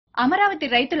అమరావతి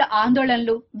రైతుల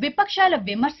ఆందోళనలు, విపక్షాల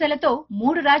విమర్శలతో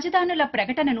 3 రాజధానుల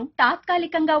ప్రకటనను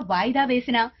తాత్కాలికంగా వాయిదా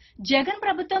వేసిన జగన్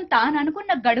ప్రభుత్వం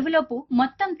తాననుకున్న గడువులోపు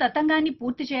మొత్తం తతంగాన్ని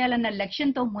పూర్తి చేయాలన్న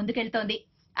లక్ష్యంతో ముందుకెళ్తోంది.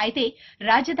 అయితే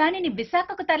రాజధానిని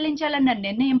విశాఖకు తరలించాలన్న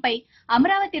నిర్ణయంపై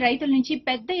అమరావతి రైతుల నుంచి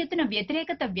పెద్ద ఎత్తున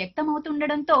వ్యతిరేకత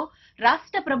వ్యక్తమవుతుండటంతో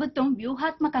రాష్ట్ర ప్రభుత్వం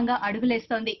వ్యూహాత్మకంగా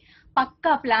అడుగులేస్తోంది.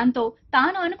 పక్కా ప్లాన్తో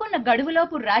తాను అనుకున్న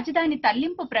గడువులోపు రాజధాని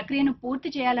తరలింపు ప్రక్రియను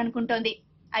పూర్తి చేయాలనుకుంటోంది.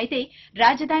 అయితే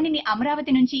రాజధానిని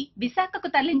అమరావతి నుంచి విశాఖకు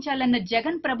తరలించాలన్న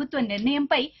జగన్ ప్రభుత్వ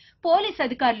నిర్ణయంపై పోలీస్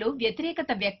అధికారులు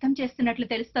వ్యతిరేకత వ్యక్తం చేస్తున్నట్లు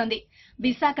తెలుస్తోంది.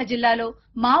 విశాఖ జిల్లాలో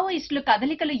మావోయిస్టుల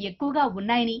కదలికలు ఎక్కువగా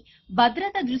ఉన్నాయని,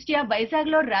 భద్రత దృష్ట్యా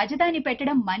వైజాగ్లో రాజధాని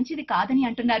పెట్టడం మంచిది కాదని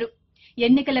అంటున్నారు.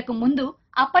 ఎన్నికలకు ముందు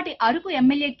అప్పటి అరకు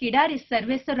ఎమ్మెల్యే కిడారి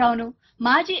సర్వేశ్వరరావును,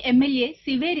 మాజీ ఎమ్మెల్యే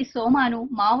సివేరి సోమాను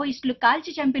మావోయిస్టులు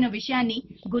కాల్చి చంపిన విషయాన్ని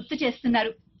గుర్తు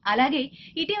చేస్తున్నారు. అలాగే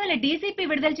ఇటీవల డీజీపీ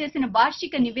విడుదల చేసిన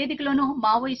వార్షిక నివేదికలోనూ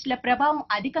మావోయిస్టుల ప్రభావం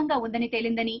అధికంగా ఉందని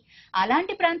తేలిందని,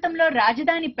 అలాంటి ప్రాంతంలో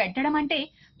రాజధాని పెట్టడం అంటే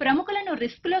ప్రముఖులను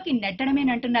రిస్క్లోకి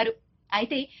నెట్టడమేనంటున్నారు.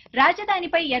 అయితే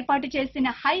రాజధానిపై ఏర్పాటు చేసిన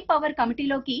high power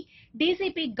కమిటీలోకి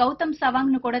DGP Gautam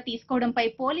Sawang ను కూడా తీసుకోవడంపై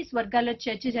పోలీస్ వర్గాల్లో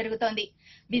చర్చ జరుగుతోంది.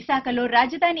 విశాఖలో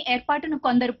రాజధాని ఏర్పాటును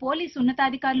కొందరు పోలీసు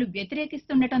ఉన్నతాధికారులు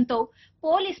వ్యతిరేకిస్తుండటంతో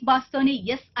పోలీస్ బాస్ తోనే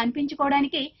ఎస్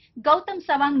అనిపించుకోవడానికే గౌతమ్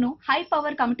సవాంగ్ ను హై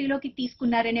పవర్ కమిటీలోకి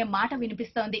తీసుకున్నారనే మాట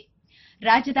వినిపిస్తోంది.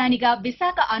 రాజధానిగా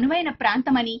విశాఖ అనువైన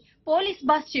ప్రాంతమని పోలీస్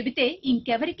బాస్ చెబితే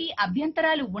ఇంకెవరికీ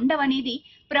అభ్యంతరాలు ఉండవనేది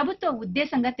ప్రభుత్వ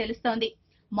ఉద్దేశంగా తెలుస్తోంది.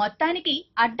 మొత్తానికి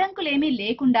అడ్డంకులేమీ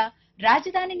లేకుండా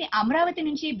రాజధానిని అమరావతి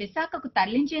నుంచి విశాఖకు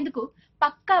తరలించేందుకు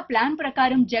పక్కా ప్లాన్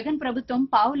ప్రకారం జగన్ ప్రభుత్వం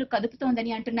పావులు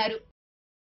కదుపుతోందని అంటున్నారు.